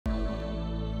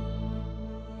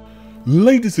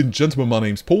Ladies and gentlemen, my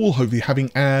name's Paul, hope you're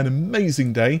having an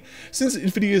amazing day. Since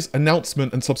Nvidia's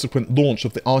announcement and subsequent launch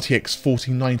of the RTX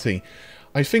 4090,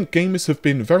 I think gamers have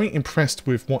been very impressed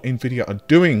with what Nvidia are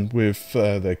doing with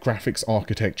their graphics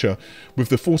architecture, with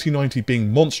the 4090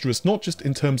 being monstrous not just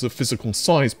in terms of physical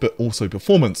size but also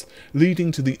performance,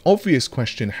 leading to the obvious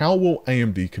question: how will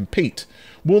AMD compete?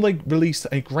 Will they release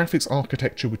a graphics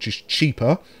architecture which is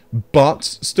cheaper but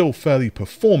still fairly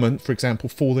performant, for example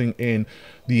falling in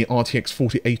the RTX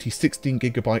 4080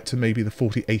 16GB to maybe the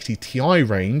 4080 Ti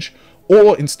range?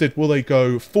 Or instead, will they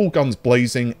go full guns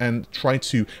blazing and try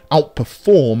to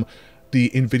outperform the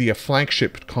Nvidia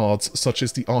flagship cards such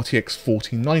as the RTX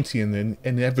 4090 and the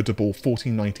inevitable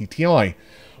 4090 Ti?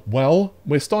 Well,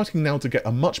 we're starting now to get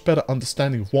a much better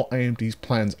understanding of what AMD's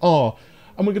plans are,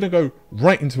 and we're going to go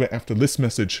right into it after this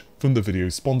message from the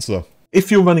video's sponsor. If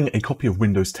you're running a copy of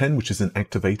Windows 10 which isn't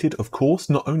activated, of course,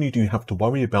 not only do you have to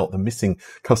worry about the missing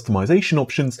customization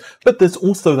options, but there's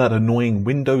also that annoying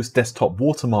Windows desktop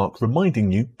watermark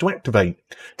reminding you to activate.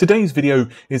 Today's video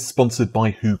is sponsored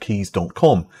by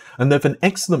WhoKeys.com, and they have an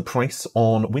excellent price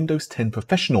on Windows 10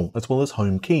 Professional as well as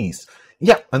Home keys.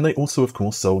 Yeah, and they also of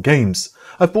course sell games.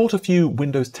 I've bought a few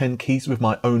Windows 10 keys with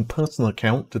my own personal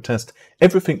account to test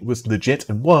everything was legit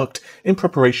and worked in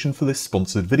preparation for this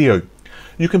sponsored video.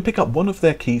 You can pick up one of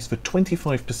their keys for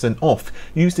 25% off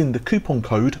using the coupon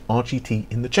code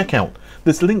RGT in the checkout.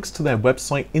 There's links to their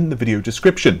website in the video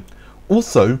description.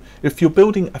 Also, if you're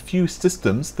building a few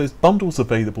systems, there's bundles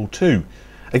available too.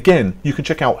 Again, you can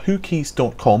check out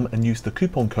WhoKeys.com and use the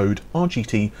coupon code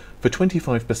RGT for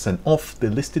 25% off the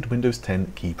listed Windows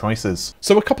 10 key prices.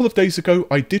 So a couple of days ago,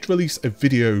 I did release a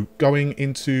video going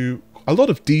into a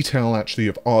lot of detail actually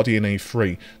of RDNA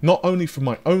 3, not only from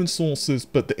my own sources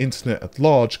but the internet at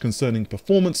large, concerning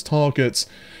performance targets,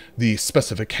 the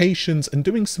specifications, and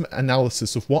doing some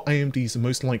analysis of what AMD's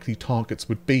most likely targets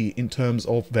would be in terms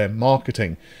of their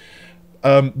marketing.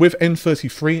 With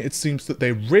N33, it seems that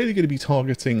they're really going to be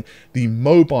targeting the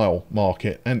mobile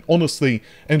market, and honestly,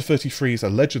 N33 is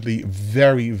allegedly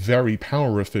very, very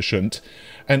power efficient,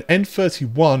 and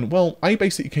N31, well, I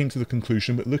basically came to the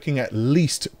conclusion that looking at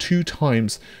least 2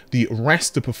 times the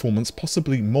raster performance,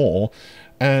 possibly more.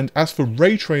 And as for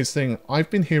ray tracing, I've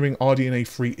been hearing RDNA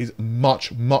 3 is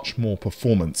much, much more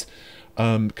performant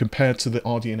compared to the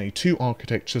RDNA 2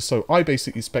 architecture, so I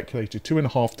basically speculated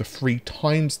 2.5 to 3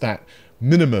 times that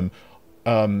minimum,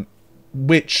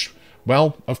 which,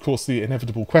 well, of course the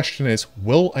inevitable question is,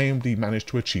 will AMD manage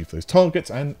to achieve those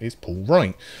targets, and is Paul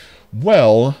right?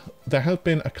 Well, there have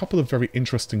been a couple of very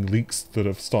interesting leaks that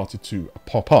have started to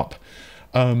pop up.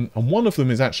 And one of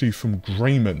them is actually from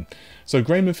Grayman. So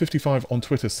Grayman55 on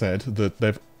Twitter said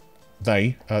that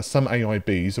some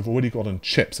AIBs have already gotten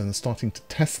chips and are starting to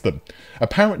test them.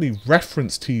 Apparently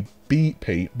reference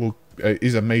TBP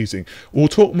is amazing. We'll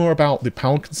talk more about the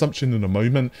power consumption in a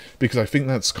moment, because I think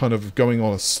that's kind of going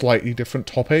on a slightly different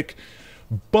topic.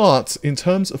 But in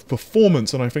terms of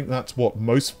performance, and I think that's what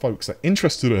most folks are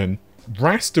interested in,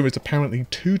 raster is apparently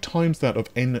 2 times that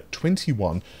of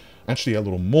N21, actually a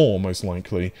little more most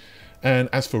likely. And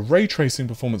as for ray tracing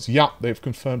performance, yeah, they've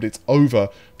confirmed it's over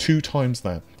 2 times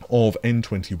that of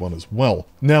N21 as well.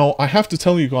 Now, I have to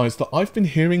tell you guys that I've been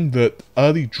hearing that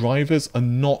early drivers are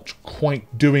not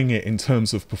quite doing it in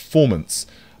terms of performance.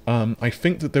 I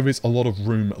think that there is a lot of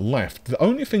room left. The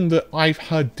only thing that I've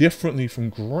heard differently from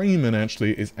Grayman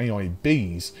actually is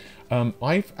AIBs.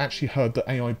 I've actually heard that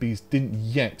AIBs didn't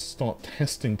yet start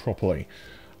testing properly.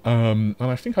 And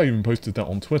I think I even posted that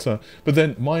on Twitter, but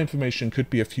then my information could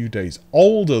be a few days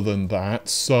older than that,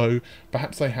 so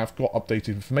perhaps they have got updated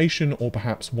information, or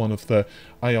perhaps one of the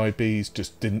AIBs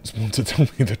just didn't want to tell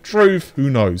me the truth, who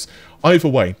knows. Either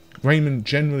way, Raymond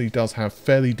generally does have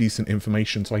fairly decent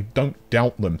information, so I don't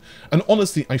doubt them. And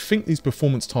honestly, I think these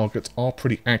performance targets are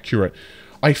pretty accurate.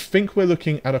 I think we're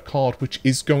looking at a card which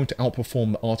is going to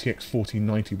outperform the RTX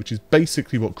 4090, which is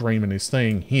basically what Grayman is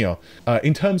saying here.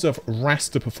 In terms of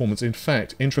raster performance, in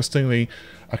fact, interestingly,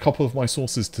 a couple of my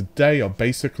sources today are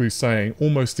basically saying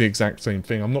almost the exact same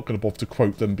thing. I'm not going to bother to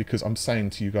quote them because I'm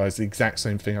saying to you guys the exact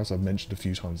same thing as I've mentioned a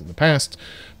few times in the past.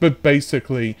 But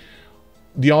basically,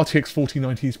 the RTX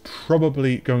 4090 is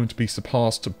probably going to be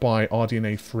surpassed by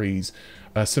RDNA 3's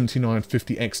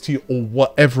 7950 XT, or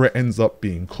whatever it ends up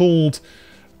being called.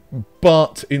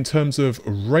 But in terms of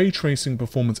ray tracing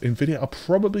performance, Nvidia are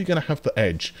probably going to have the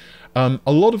edge. A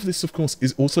lot of this, of course,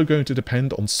 is also going to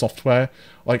depend on software.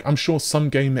 Like, I'm sure some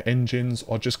game engines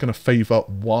are just going to favor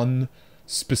one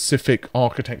specific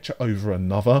architecture over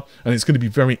another, and it's going to be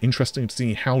very interesting to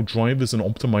see how drivers and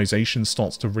optimization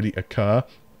starts to really occur.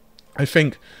 I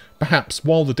think perhaps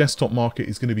while the desktop market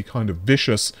is going to be kind of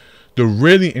vicious, the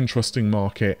really interesting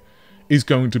market is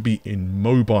going to be in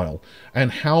mobile,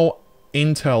 and how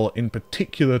Intel in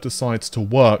particular decides to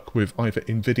work with either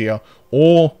Nvidia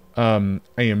or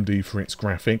AMD for its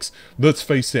graphics. Let's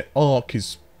face it, Arc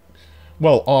is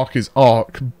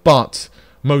Arc, but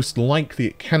most likely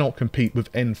it cannot compete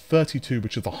with N32,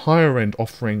 which are the higher end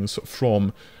offerings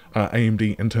from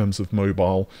AMD in terms of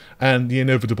mobile, and the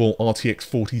inevitable RTX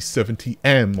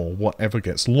 4070M or whatever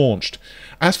gets launched.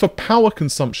 As for power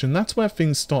consumption, that's where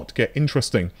things start to get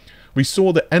interesting. We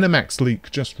saw the NMAX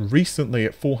leak just recently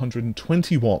at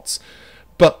 420 watts,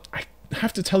 but I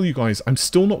have to tell you guys, I'm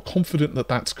still not confident that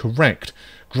that's correct.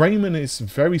 Grayman is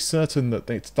very certain that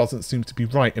it doesn't seem to be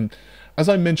right, and as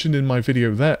I mentioned in my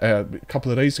video there a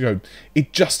couple of days ago,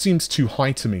 it just seems too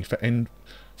high to me for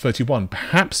N31.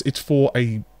 Perhaps it's for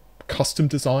a custom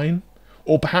design,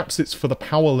 or perhaps it's for the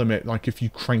power limit, like if you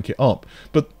crank it up.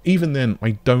 But even then,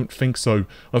 I don't think so.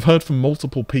 I've heard from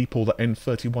multiple people that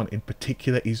N31 in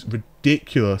particular is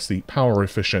ridiculously power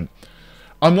efficient.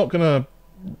 I'm not gonna...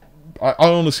 I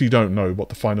honestly don't know what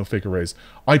the final figure is.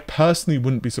 I personally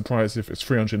wouldn't be surprised if it's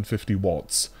 350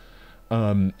 watts.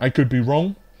 I could be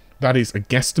wrong. That is a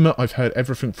guesstimate. I've heard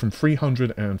everything from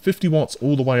 350 watts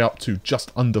all the way up to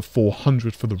just under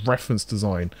 400 for the reference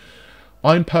design.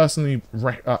 I'm personally...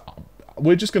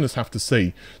 we're just going to have to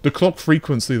see. The clock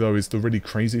frequency, though, is the really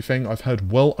crazy thing. I've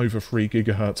heard well over 3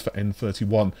 GHz for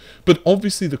N31. But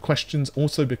obviously the questions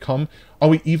also become, are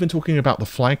we even talking about the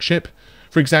flagship?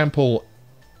 For example,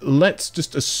 let's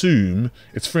just assume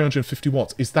it's 350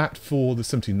 watts. Is that for the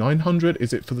 7900?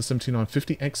 Is it for the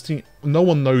 7950 XT? No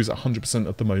one knows 100%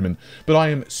 at the moment. But I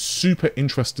am super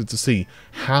interested to see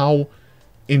how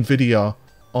Nvidia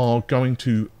are going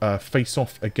to face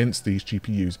off against these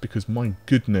GPUs, because my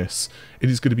goodness, it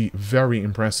is going to be very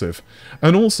impressive.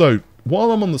 And also,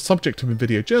 while I'm on the subject of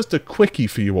Nvidia, just a quickie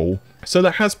for you all. So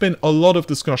there has been a lot of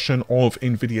discussion of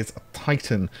Nvidia's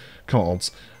Titan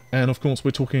cards, and of course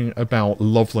we're talking about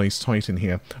Lovelace Titan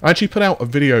here. I actually put out a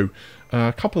video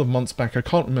a couple of months back, I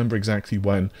can't remember exactly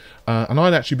when, and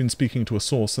I'd actually been speaking to a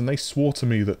source, and they swore to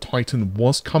me that Titan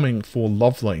was coming for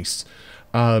Lovelace.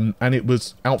 And it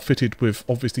was outfitted with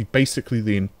obviously basically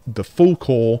the full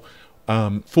core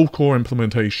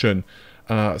implementation.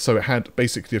 So it had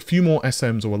basically a few more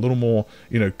SMs, or a little more,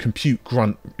 you know, compute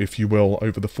grunt, if you will,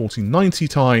 over the 1490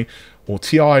 Ti or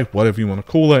Ti, whatever you want to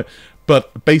call it.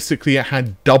 But basically it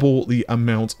had double the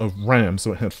amount of RAM,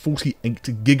 so it had 48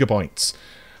 gigabytes.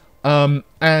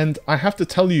 And I have to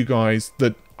tell you guys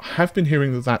that I have been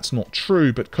hearing that that's not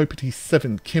true, but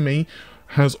Kopati7 Kimmy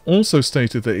has also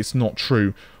stated that it's not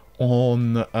true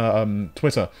on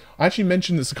Twitter. I actually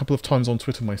mentioned this a couple of times on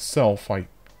Twitter myself. I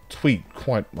tweet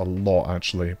quite a lot,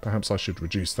 actually. Perhaps I should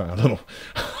reduce that a little.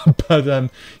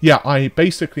 But yeah, I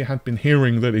basically had been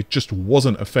hearing that it just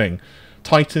wasn't a thing.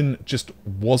 Titan just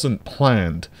wasn't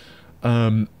planned.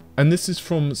 And this is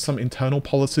from some internal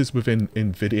policies within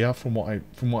Nvidia, from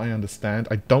what I understand.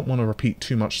 I don't want to repeat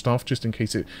too much stuff, just in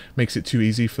case it makes it too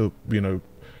easy for, you know,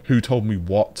 who told me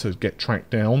what to get tracked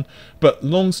down. But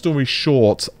long story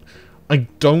short, I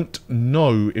don't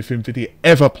know if Nvidia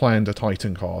ever planned a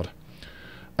Titan card.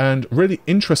 And really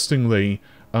interestingly,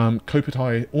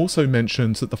 Kopitai also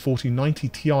mentions that the 4090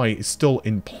 Ti is still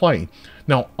in play.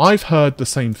 Now, I've heard the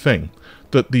same thing,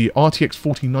 that the RTX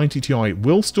 4090 Ti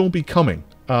will still be coming.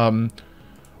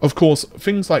 Of course,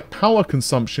 things like power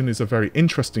consumption is a very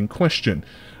interesting question.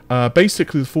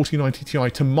 Basically, the 4090 Ti,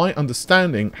 to my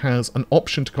understanding, has an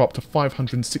option to go up to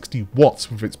 560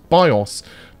 watts with its BIOS,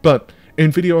 but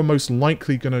Nvidia are most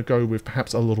likely going to go with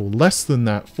perhaps a little less than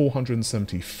that,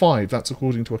 475. That's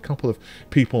according to a couple of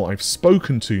people I've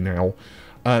spoken to now.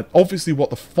 Obviously,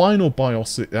 what the final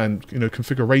BIOS and, you know,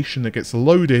 configuration that gets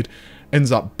loaded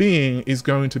ends up being is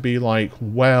going to be like,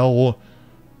 well,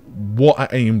 what are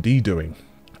AMD doing?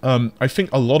 I think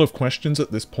a lot of questions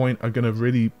at this point are going to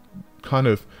really kind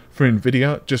of, for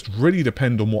Nvidia, just really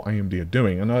depend on what AMD are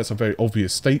doing. I know it's a very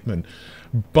obvious statement,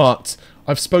 but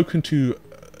I've spoken to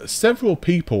several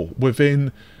people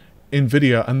within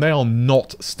Nvidia, and they are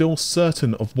not still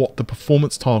certain of what the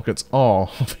performance targets are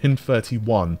of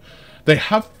N31. They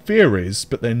have theories,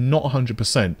 but they're not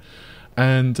 100%.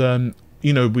 And,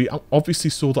 you know, we obviously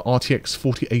saw the RTX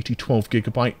 4080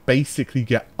 12GB basically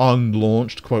get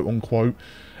unlaunched, quote unquote.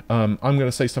 I'm going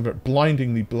to say something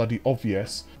blindingly bloody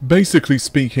obvious. Basically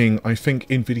speaking, I think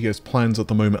Nvidia's plans at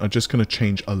the moment are just going to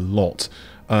change a lot.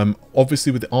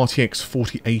 Obviously with the RTX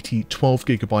 4080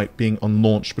 12GB being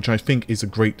unlaunched, which I think is a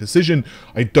great decision.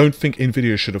 I don't think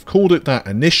Nvidia should have called it that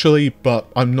initially,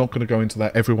 but I'm not going to go into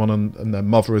that. Everyone and their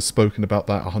mother has spoken about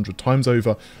that 100 times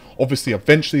over. Obviously,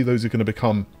 eventually those are going to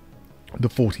become the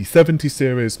 4070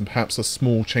 series, and perhaps a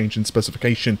small change in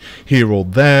specification here or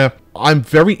there. I'm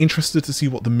very interested to see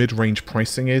what the mid-range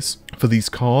pricing is for these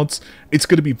cards. It's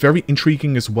going to be very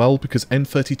intriguing as well, because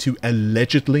N32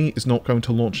 allegedly is not going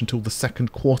to launch until the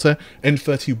second quarter.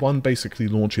 N31 basically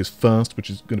launches first, which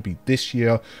is going to be this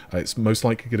year. It's most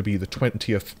likely going to be the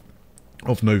 20th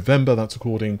of November. That's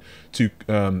according to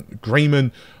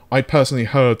Grayman. I personally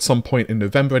heard some point in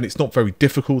November, and it's not very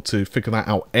difficult to figure that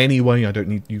out anyway. I don't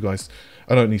need to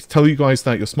tell you guys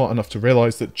that. You're smart enough to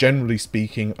realize that, generally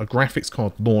speaking, a graphics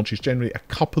card launch is generally a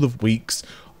couple of weeks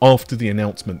after the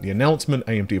announcement. The announcement,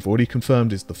 AMD have already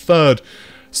confirmed, is the 3rd.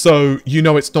 So, you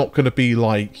know, it's not going to be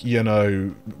like, you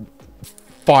know,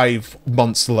 5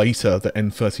 months later that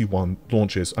N31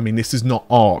 launches. I mean, this is not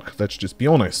ARC, let's just be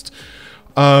honest.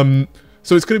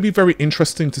 So it's going to be very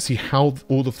interesting to see how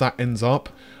all of that ends up.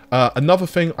 Another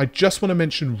thing I just want to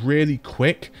mention really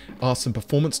quick are some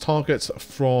performance targets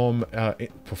from...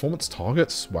 performance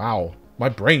targets? Wow. My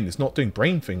brain is not doing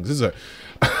brain things, is it?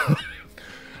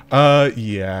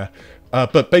 Yeah.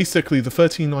 But basically, the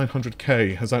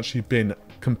 13900K has actually been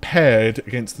compared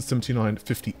against the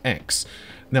 7950X.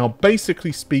 Now,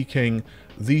 basically speaking,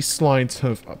 these slides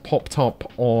have popped up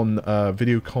on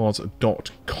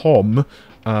videocards.com.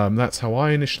 That's how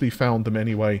I initially found them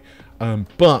anyway.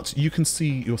 But you can see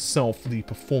yourself the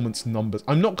performance numbers.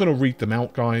 I'm not going to read them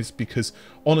out, guys, because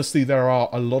honestly, there are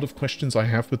a lot of questions I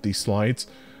have with these slides.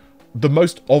 The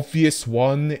most obvious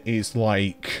one is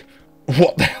like,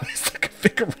 what the hell is the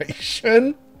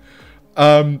configuration?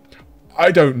 I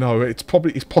don't know. It's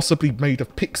possibly made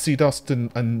of pixie dust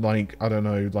and like, I don't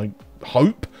know, like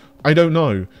hope? I don't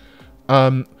know.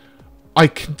 I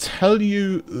can tell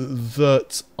you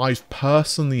that I've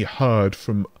personally heard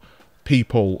from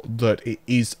people that it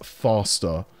is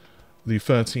faster, the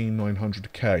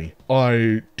 13900K.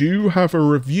 I do have a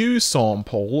review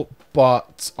sample,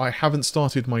 but I haven't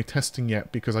started my testing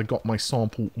yet because I got my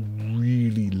sample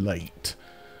really late.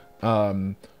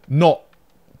 Not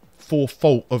for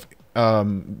fault of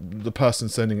the person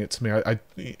sending it to me.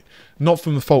 Not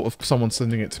from the fault of someone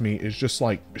sending it to me. It's just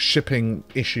like shipping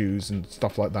issues and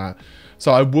stuff like that.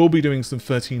 So I will be doing some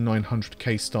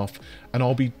 13900K stuff, and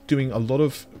I'll be doing a lot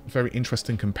of very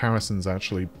interesting comparisons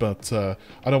actually, but I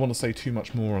don't want to say too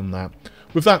much more on that.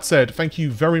 With that said, thank you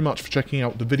very much for checking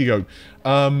out the video.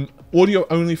 Audio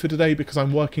only for today because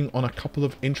I'm working on a couple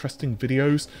of interesting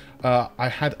videos. I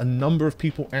had a number of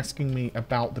people asking me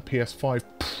about the PS5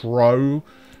 Pro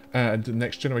and the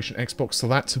next generation Xbox, so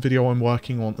that's a video I'm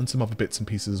working on, and some other bits and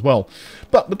pieces as well.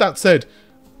 But with that said,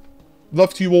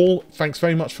 love to you all. Thanks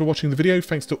very much for watching the video.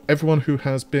 Thanks to everyone who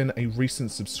has been a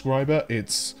recent subscriber.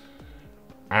 It's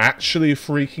actually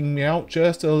freaking me out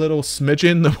just a little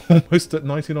smidgen, almost at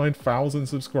 99,000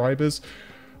 subscribers.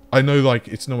 I know, like,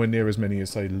 it's nowhere near as many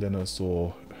as, say, Linus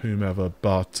or whomever,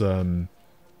 but I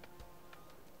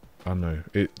don't know,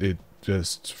 it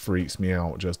just freaks me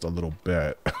out just a little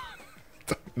bit.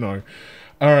 No.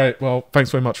 Alright, well,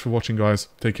 thanks very much for watching, guys.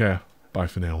 Take care. Bye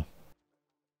for now.